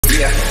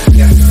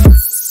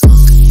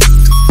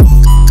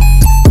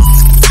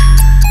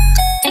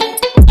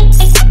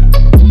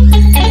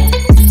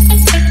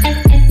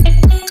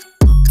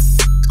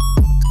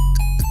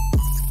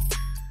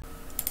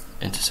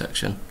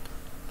Intersection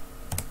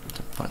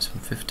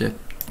 10.750.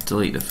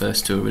 Delete the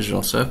first two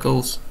original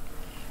circles,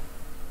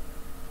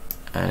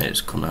 and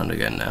it's come round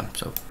again now.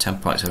 So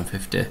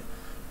 10.750,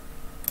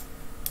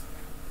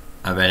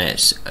 and then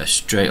it's a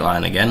straight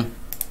line again.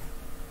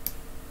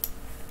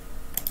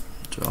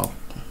 Draw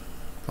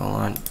a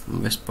line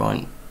from this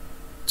point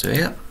to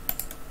here.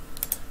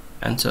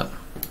 Enter.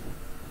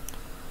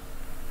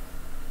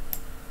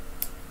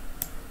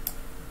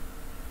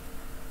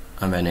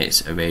 And then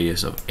it's a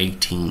radius of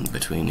 18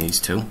 between these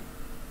two.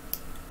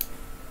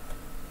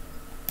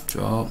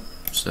 Draw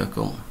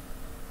circle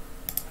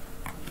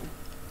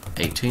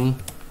 18.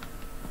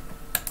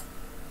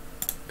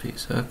 Repeat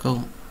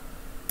circle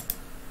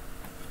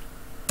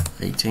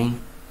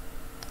 18.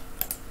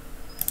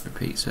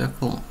 Repeat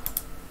circle.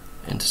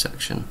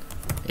 Intersection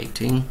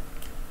 18.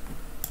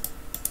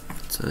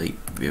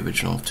 Delete the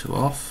original two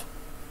off,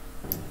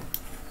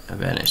 and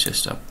then it's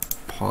just a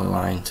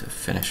polyline to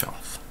finish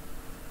off.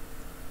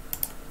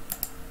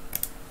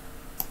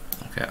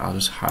 Okay, I'll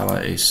just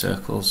highlight these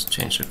circles,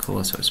 change the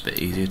colour so it's a bit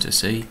easier to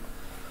see.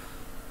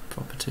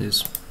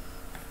 Properties.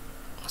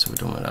 So we're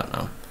done with that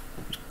now.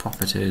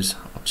 Properties,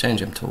 I'll change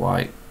them to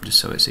white just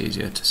so it's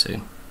easier to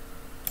see.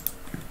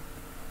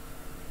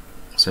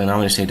 So now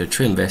we just need to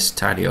trim this,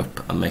 tidy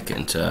up, and make it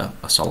into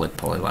a solid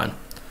polyline.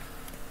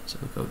 So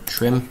we'll go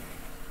trim.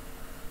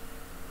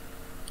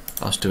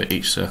 I'll just do it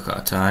each circle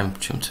at a time.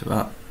 Trim to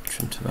that,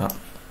 trim to that.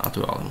 I'll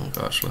do it all in one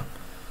go actually.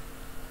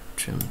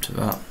 Trim to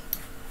that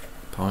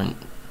point,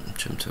 and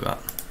trim to that.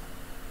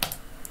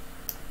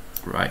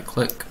 Right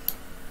click.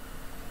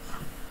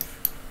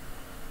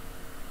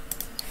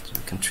 So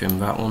we can trim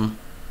that one.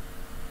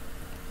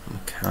 We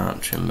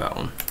can't trim that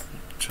one.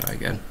 Try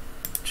again.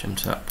 Trim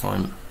to that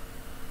point.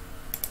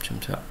 Trim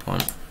to that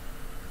point.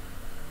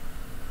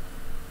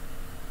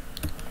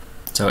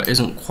 So it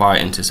isn't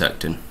quite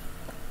intersecting.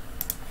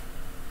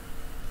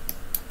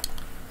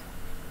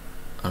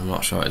 I'm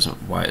not sure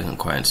why it isn't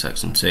quite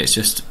intersecting. See, it's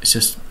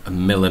just a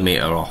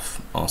millimetre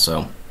off or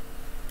so.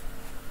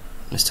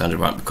 This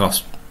tangent point,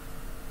 because,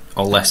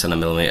 or less than a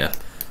millimetre,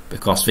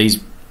 because these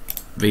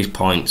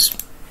points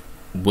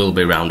will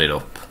be rounded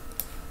up,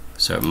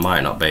 so it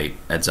might not be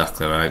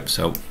exactly right.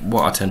 So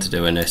what I tend to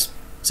do in this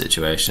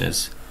situation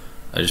is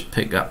I just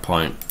pick that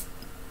point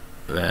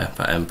there,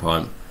 that end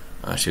point,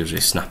 and I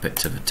usually snap it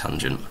to the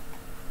tangent,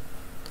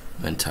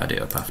 and then tidy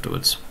it up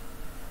afterwards.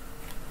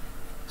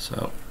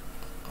 So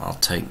I'll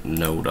take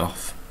node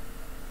off.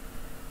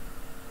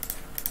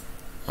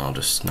 I'll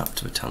just snap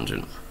to the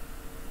tangent.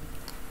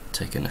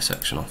 Take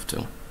intersection off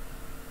too.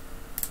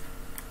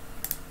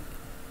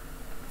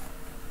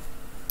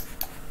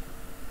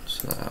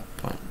 Select that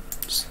point.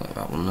 Select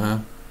that one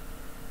there.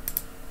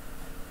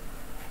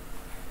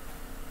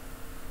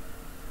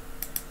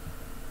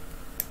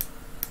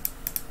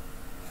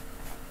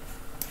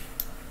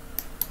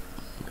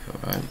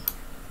 Alright.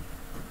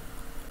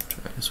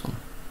 Try this one.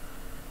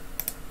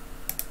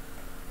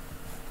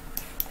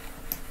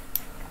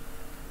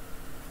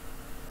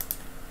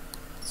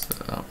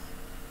 So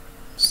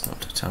snap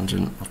to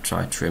tangent. I'll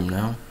try trim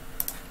now.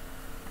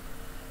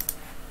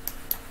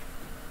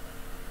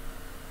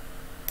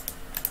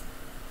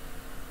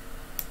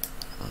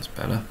 That's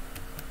better.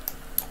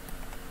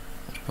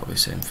 It's probably the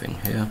same thing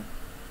here.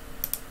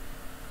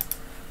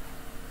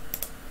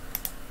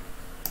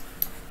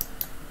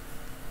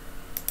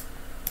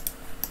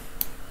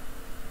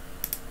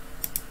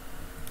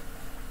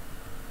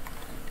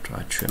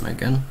 Try trim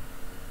again.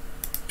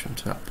 Trim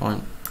to that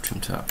point.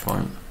 Trim to that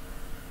point.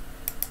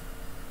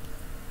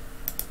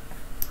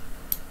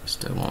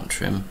 Still won't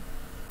trim.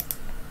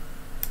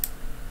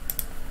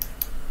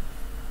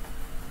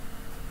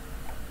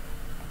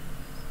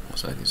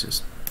 Looks like it's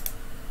just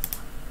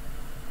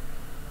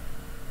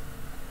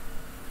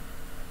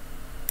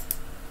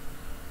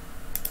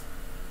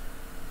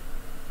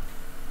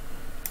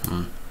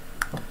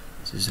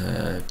this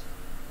is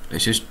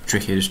it's just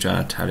tricky just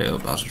trying to tidy it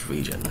up. I'll just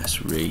regen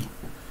this,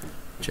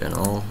 regen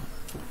all.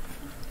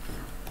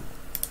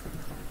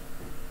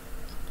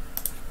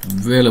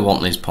 Really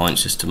want these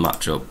points just to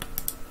match up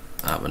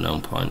at the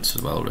known points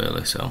as well,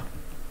 really, so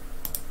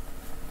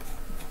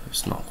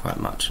it's not quite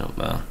matching up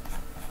there.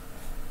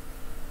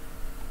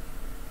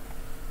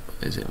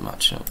 But is it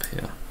matching up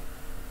here?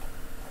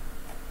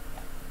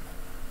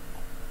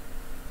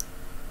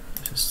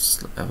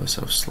 Just ever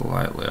so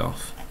slightly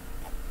off.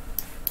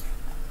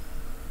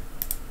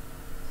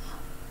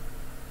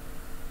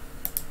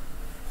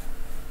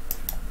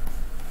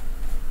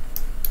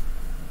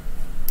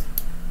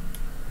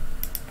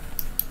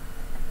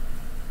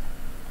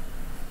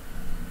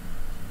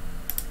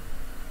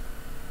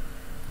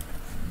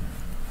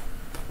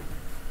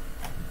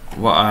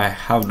 What I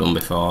have done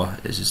before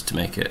is just to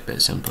make it a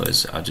bit simpler.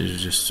 Is I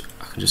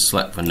can just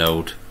select the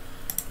node,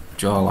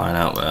 draw a line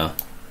out there,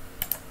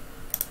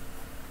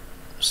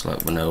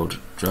 select the node,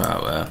 draw it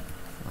out there.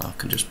 I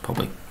can just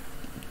probably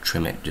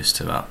trim it just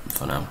to that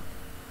for now.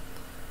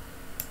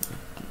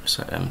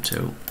 Set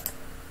M2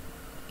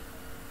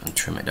 and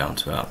trim it down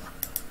to that.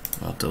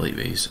 I'll delete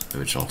these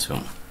original two.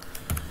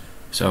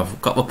 So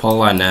I've got the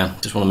polyline there,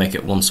 just want to make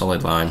it one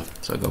solid line,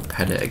 so I go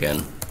edit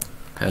again,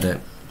 edit,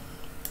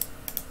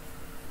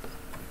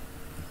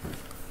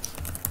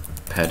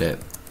 edit,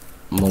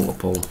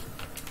 multiple,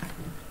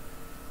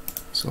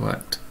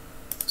 select,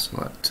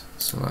 select,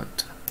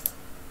 select,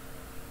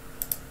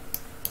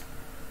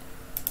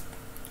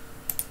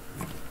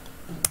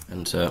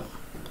 enter,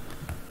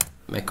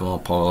 make them all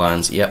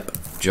polylines, yep,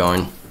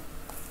 join,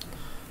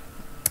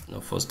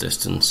 no fuzz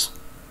distance,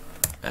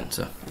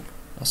 enter.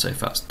 I'll see if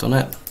that's done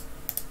it.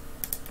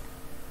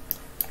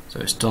 So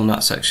it's done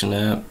that section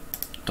there,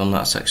 done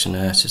that section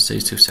there, it's just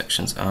these two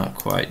sections aren't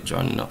quite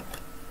joining up.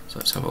 So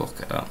let's have a look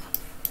at that.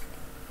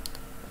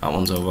 That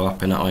one's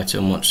overlapping that way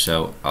too much,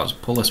 so I'll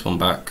just pull this one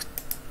back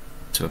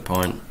to a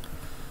point.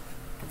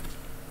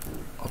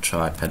 I'll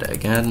try edit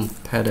again,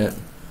 edit,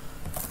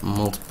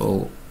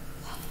 multiple,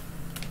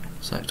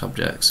 select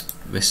objects,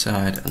 this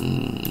side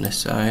and this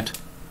side,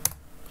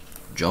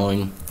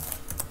 join,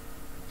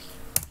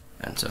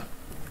 enter.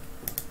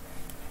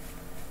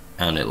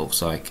 And it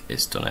looks like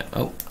it's done it.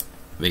 Oh,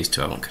 these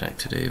two haven't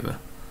connected either.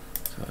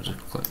 So I'll just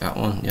click that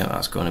one. Yeah,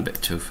 that's going a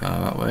bit too far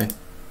that way.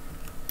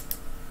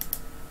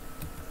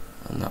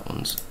 And that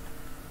one's,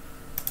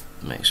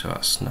 make sure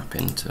that's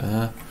snapping to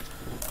her.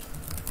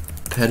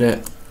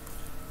 Edit,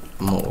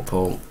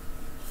 multiple.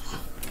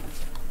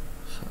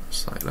 So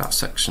it's like that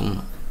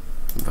section,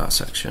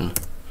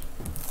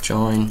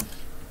 join,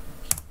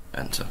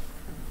 enter.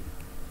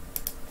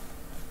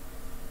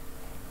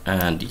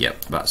 And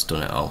yep, that's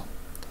done it all.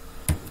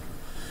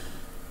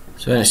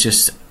 So then it's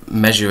just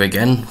measure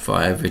again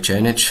for every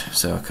chainage,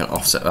 so I can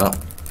offset that,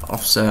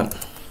 offset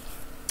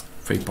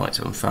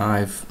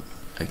 3.75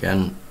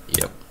 again,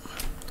 yep,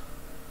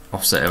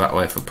 offset it that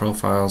way for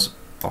profiles,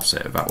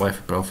 offset it that way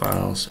for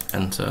profiles,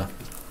 enter,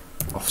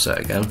 offset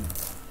again,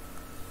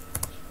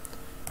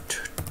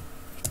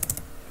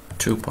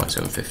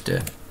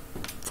 2.750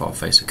 for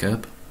face of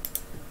curb,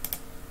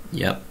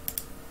 yep,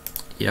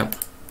 yep,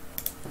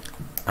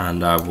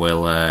 and I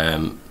will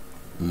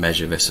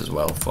measure this as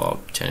well for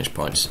change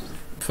points.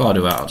 Before I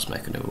do that, I'll just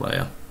make a new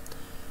layer.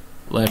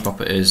 Layer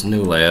properties,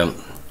 new layer,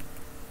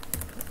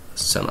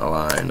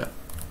 CenterLine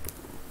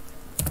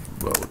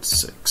Road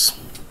 6.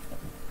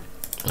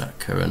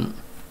 Current.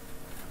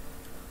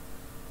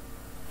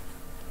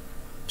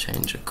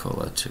 Change the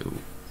colour to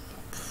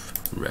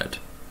red.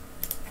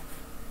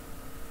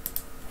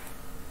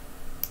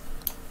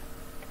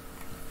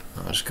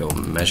 I'll just go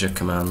measure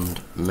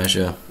command,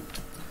 measure.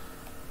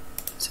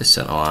 This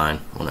CenterLine,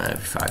 one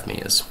every 5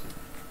 meters.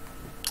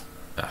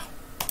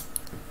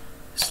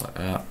 Just like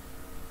that.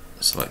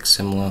 Select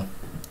similar.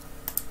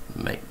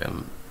 Make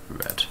them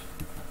red.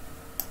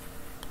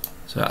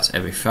 So that's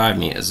every 5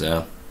 meters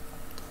there.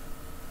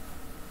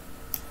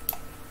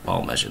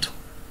 All measured.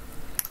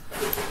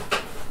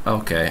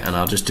 Okay, and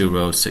I'll just do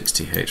road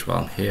 60H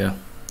while I'm here.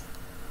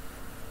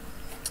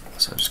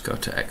 So I'll just go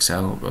to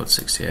Excel, road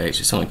 60H.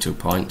 It's only 2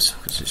 points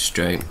because it's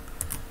straight.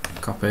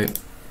 Copy.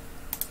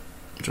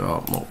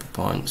 Draw multiple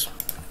points.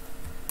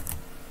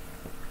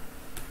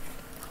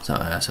 So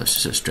it's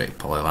just a straight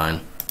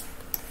polyline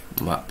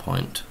from that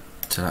point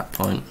to that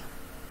point.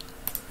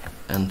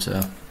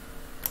 Enter.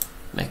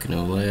 Make a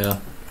new layer.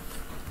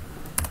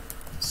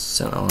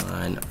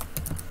 CenterLine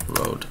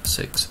Road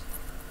 6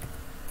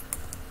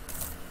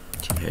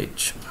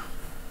 TH.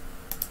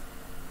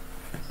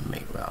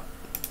 Make that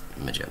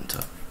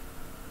magenta.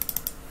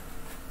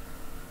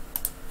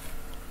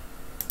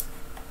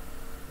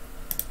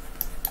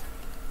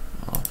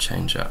 I'll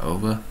change that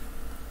over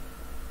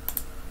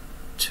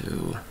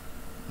to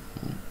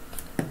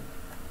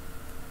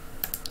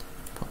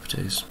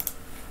properties.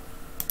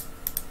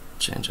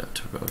 Change that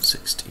to road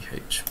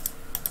 60H.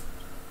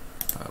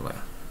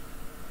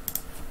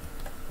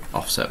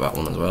 Offset that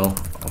one as well.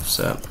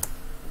 Offset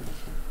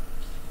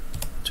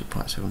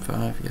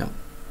 2.75. Yep.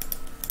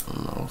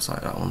 And that looks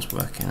like that one's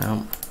working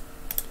out.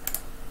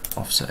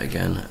 Offset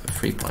again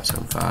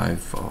 3.75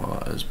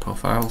 for as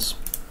profiles.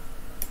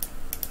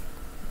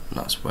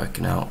 That's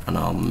working out, and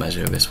I'll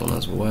measure this one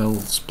as well,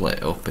 split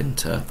it up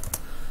into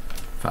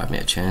 5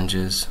 meter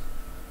changes.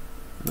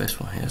 This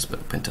one here split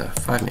up into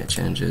 5 meter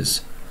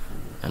changes,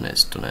 and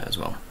it's done it as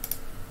well.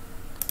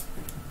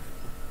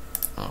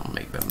 I'll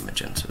make them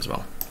magenta as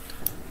well.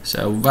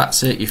 So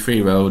that's it, your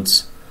 3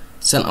 roads,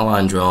 centre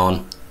line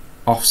drawn,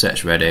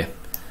 offsets ready,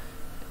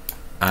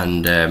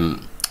 and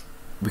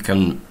we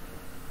can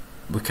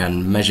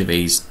measure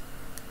these.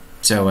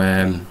 So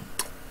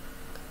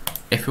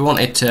if we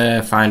wanted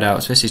to find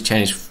out, so this is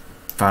chainage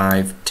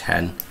 5,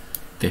 10,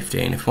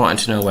 15. If we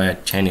wanted to know where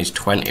chainage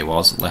 20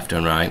 was, left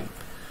and right,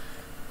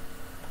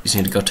 you just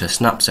need to go to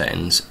snap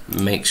settings,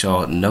 make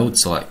sure node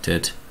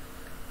selected,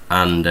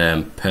 and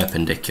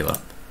perpendicular.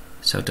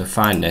 So to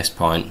find this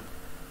point,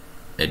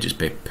 it'd just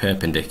be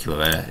perpendicular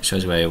there. It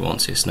shows you where you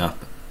want to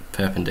snap,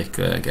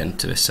 perpendicular again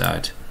to this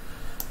side,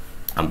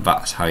 and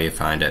that's how you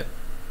find it.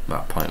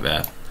 that point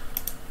there.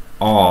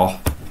 Or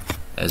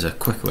there's a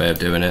quicker way of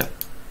doing it,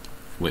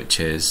 which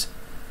is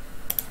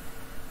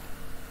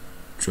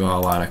draw a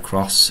line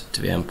across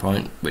to the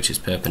endpoint, which is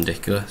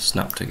perpendicular,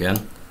 snapped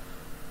again,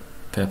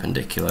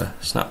 perpendicular,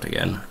 snapped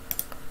again,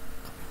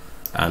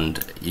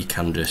 and you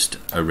can just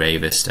array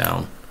this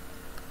down.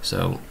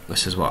 So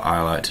this is what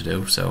I like to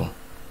do. So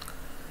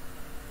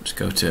just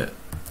go to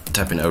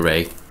type in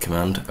array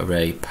command,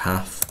 array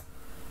path.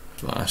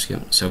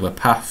 So the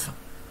path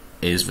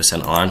is the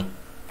center line,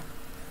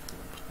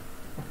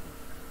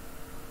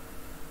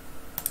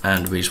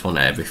 and we just want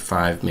it every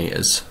 5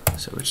 meters.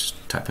 So we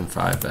just type in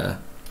 5 there.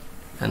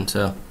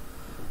 Enter,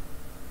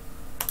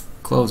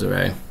 close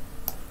array,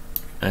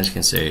 and as you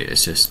can see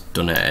it's just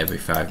done it every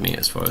 5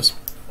 meters for us.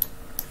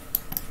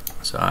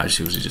 So I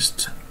usually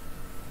just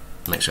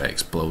make sure I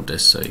explode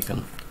this so you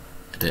can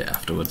edit it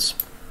afterwards.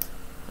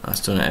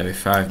 That's done it every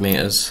 5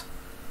 meters.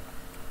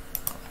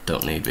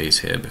 Don't need these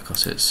here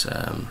because it's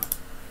a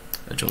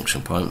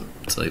junction point,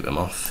 to leave them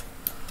off.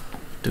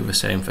 Do the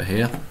same for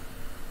here.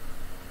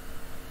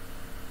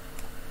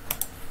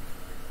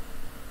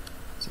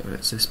 So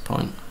it's this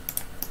point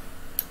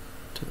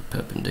to the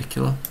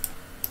perpendicular,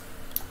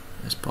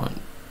 this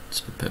point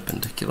to the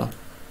perpendicular.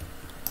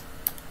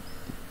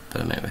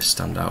 Better make this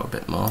stand out a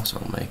bit more,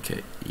 so I'll make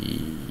it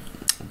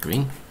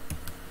green.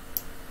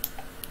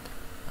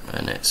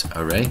 And it's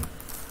array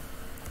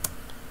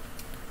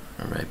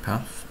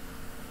path,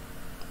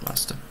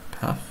 that's the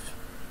path,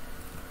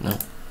 no,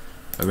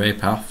 array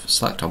path,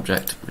 select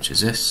object, which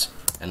is this,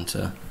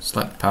 enter,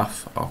 select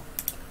path, or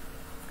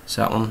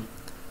set one,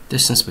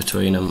 distance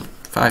between them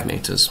 5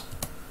 meters,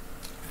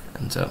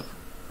 enter.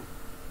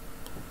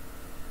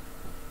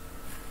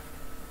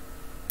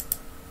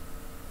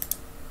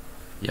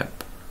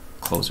 Yep,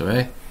 close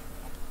array,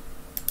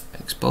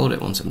 explode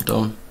it once I'm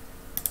done,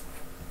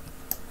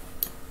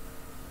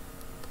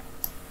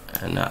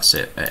 and that's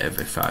it at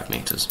every 5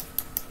 meters.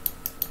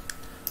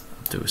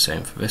 I'll do the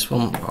same for this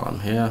one while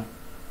I'm here.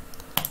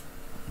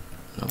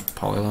 No,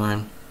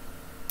 polyline,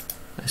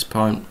 this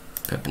point,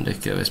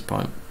 perpendicular, this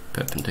point,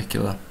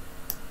 perpendicular,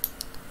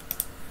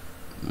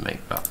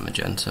 make that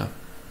magenta.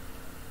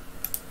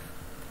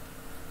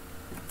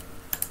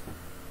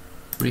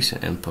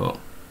 Recent input,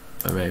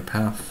 array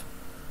path,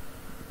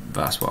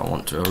 that's what I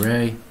want to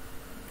array,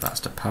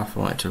 that's the path I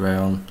want it to array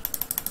on.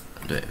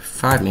 Do it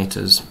 5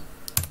 meters,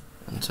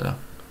 enter,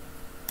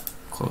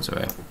 close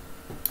array.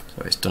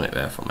 So it's done it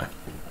there for me.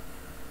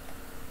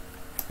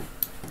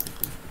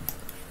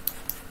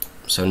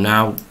 So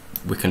now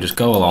we can just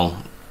go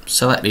along,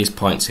 select these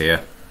points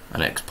here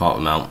and export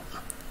them out.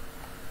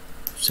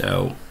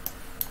 So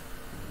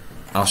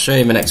I'll show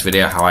you in the next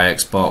video how I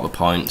export the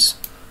points,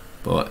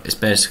 but it's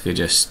basically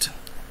just,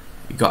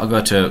 you've got to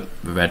go to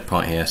the red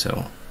point here.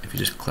 So if you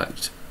just click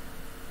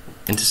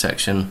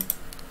intersection,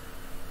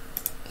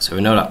 so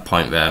we know that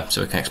point there,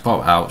 so we can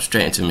export it out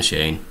straight into the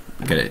machine,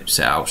 get it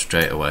set out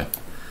straight away,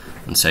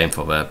 and same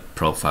for the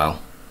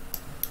profile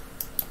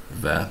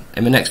there.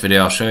 In the next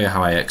video I'll show you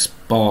how I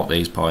export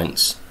these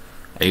points.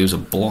 I use a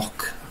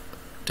block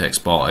to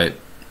export it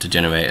to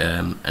generate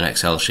an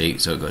Excel sheet,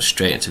 so it goes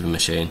straight into the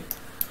machine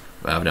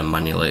rather than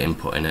manually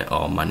inputting it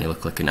or manually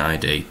clicking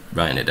ID,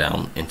 writing it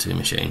down into the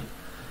machine.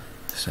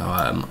 So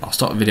I'll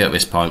stop the video at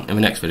this point. In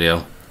the next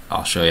video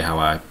I'll show you how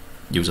I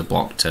use a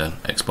block to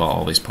export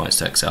all these points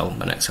to Excel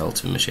and Excel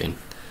to the machine.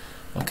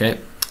 Okay,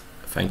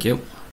 thank you.